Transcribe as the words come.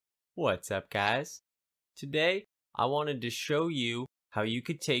What's up, guys? Today I wanted to show you how you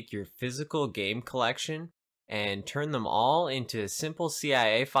could take your physical game collection and turn them all into simple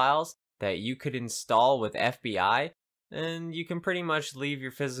CIA files that you could install with FBI, and you can pretty much leave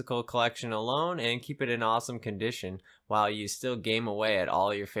your physical collection alone and keep it in awesome condition while you still game away at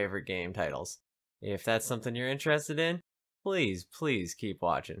all your favorite game titles. If that's something you're interested in, please keep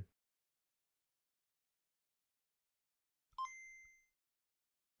watching.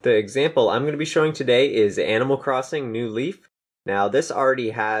 The example I'm going to be showing today is Animal Crossing New Leaf. Now this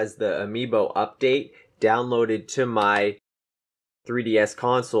already has the Amiibo update downloaded to my 3DS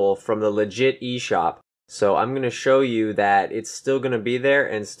console from the legit eShop. So I'm going to show you that it's still going to be there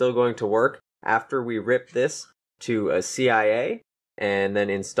and still going to work after we rip this to a CIA and then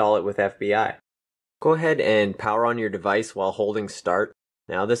install it with FBI. Go ahead and power on your device while holding start.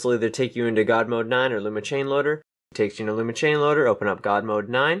 Now this will either take you into Godmode9 or Luma Chain Loader. Takes you to Luma Chain Loader, open up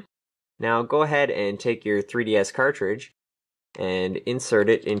Godmode9. Now go ahead and take your 3DS cartridge and insert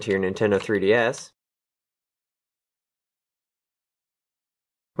it into your Nintendo 3DS.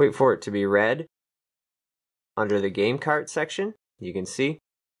 Wait for it to be read. Under the game cart section, you can see it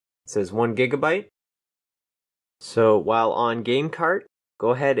says 1 GB. So while on game cart, go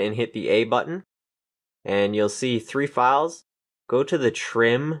ahead and hit the A button and you'll see 3 files. Go to the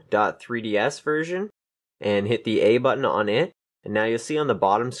trim.3ds version and hit the A button on it, and now you'll see on the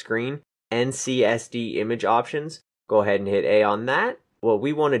bottom screen NCSD image options. Go ahead and hit A on that. What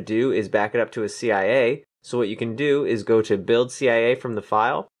we want to do is back it up to a CIA, so what you can do is go to build CIA from the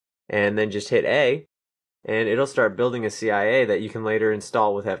file and then just hit A, and it'll start building a CIA that you can later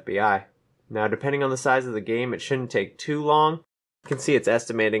install with FBI. Now depending on the size of the game, it shouldn't take too long. You can see it's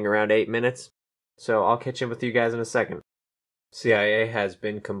estimating around 8 minutes, so I'll catch up with you guys in a second. CIA has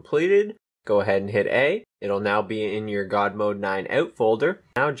been completed. Go ahead and hit A. It'll now be in your Godmode9 out folder.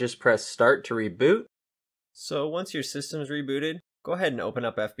 Now just press start to reboot. So once your system's rebooted, go ahead and open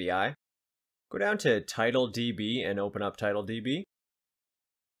up FBI. Go down to TitleDB and open up TitleDB.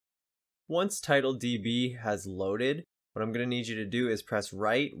 Once TitleDB has loaded, what I'm going to need you to do is press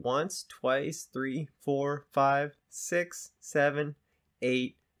right once, twice, 3, 4, 5, 6, 7,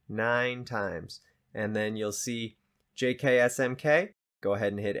 8, 9 times. And then you'll see JKSMK. Go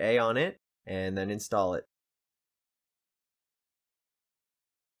ahead and hit A on it and then install it.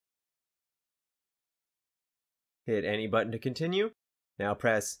 Hit any button to continue. Now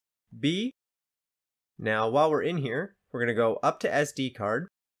press B. Now while we're in here, we're going to go up to SD card.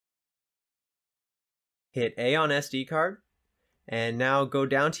 Hit A on SD card. And now go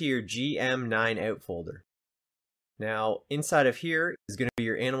down to your GM9 out folder. Now inside of here is going to be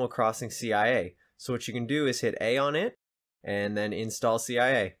your Animal Crossing CIA. So what you can do is hit A on it and then install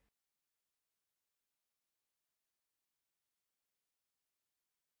CIA.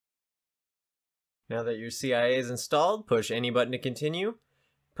 Now that your CIA is installed, push any button to continue.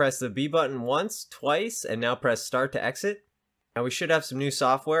 Press the B button once, twice, and now press start to exit. Now we should have some new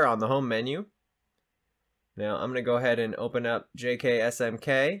software on the home menu. Now I'm going to go ahead and open up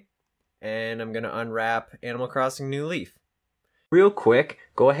JKSMK, and I'm going to unwrap Animal Crossing New Leaf. Real quick,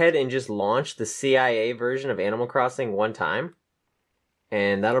 go ahead and just launch the CIA version of Animal Crossing one time,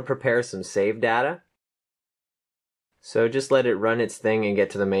 and that'll prepare some save data. So just let it run its thing and get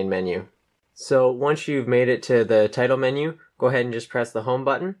to the main menu. So once you've made it to the title menu, go ahead and just press the home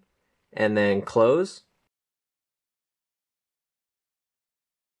button and then close.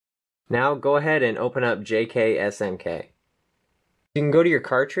 Now go ahead and open up JKSMK. You can go to your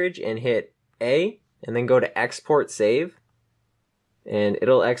cartridge and hit A and then go to export save, and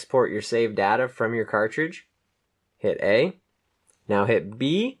it'll export your save data from your cartridge. Hit A. Now hit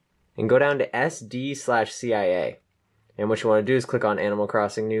B and go down to SD/CIA. And what you want to do is click on Animal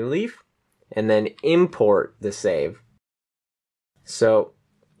Crossing New Leaf and then import the save. So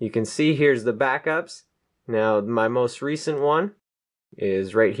you can see here's the backups. Now my most recent one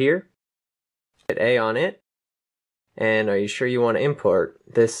is right here. Hit A on it. And are you sure you want to import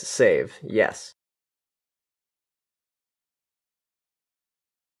this save? Yes.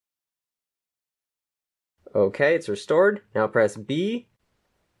 Okay, it's restored. Now press B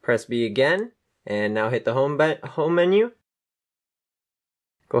again, and now hit the home menu.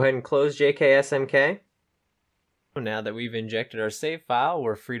 Go ahead and close JKSMK. Now that we've injected our save file,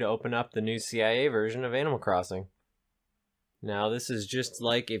 we're free to open up the new CIA version of Animal Crossing. Now this is just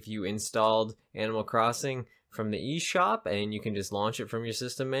like if you installed Animal Crossing from the eShop and you can just launch it from your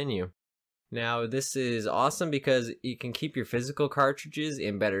system menu. Now this is awesome because you can keep your physical cartridges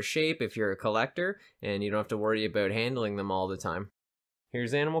in better shape if you're a collector and you don't have to worry about handling them all the time.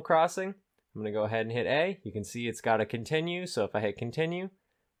 Here's Animal Crossing. I'm going to go ahead and hit A. You can see it's got to continue, so if I hit continue,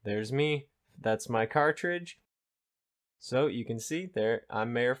 There's me. That's my cartridge. So you can see there,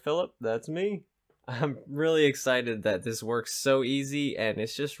 I'm Mayor Philip. That's me. I'm really excited that this works so easy, and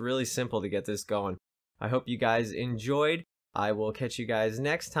it's just really simple to get this going. I hope you guys enjoyed. I will catch you guys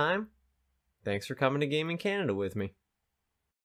next time. Thanks for coming to Gaming Canada with me.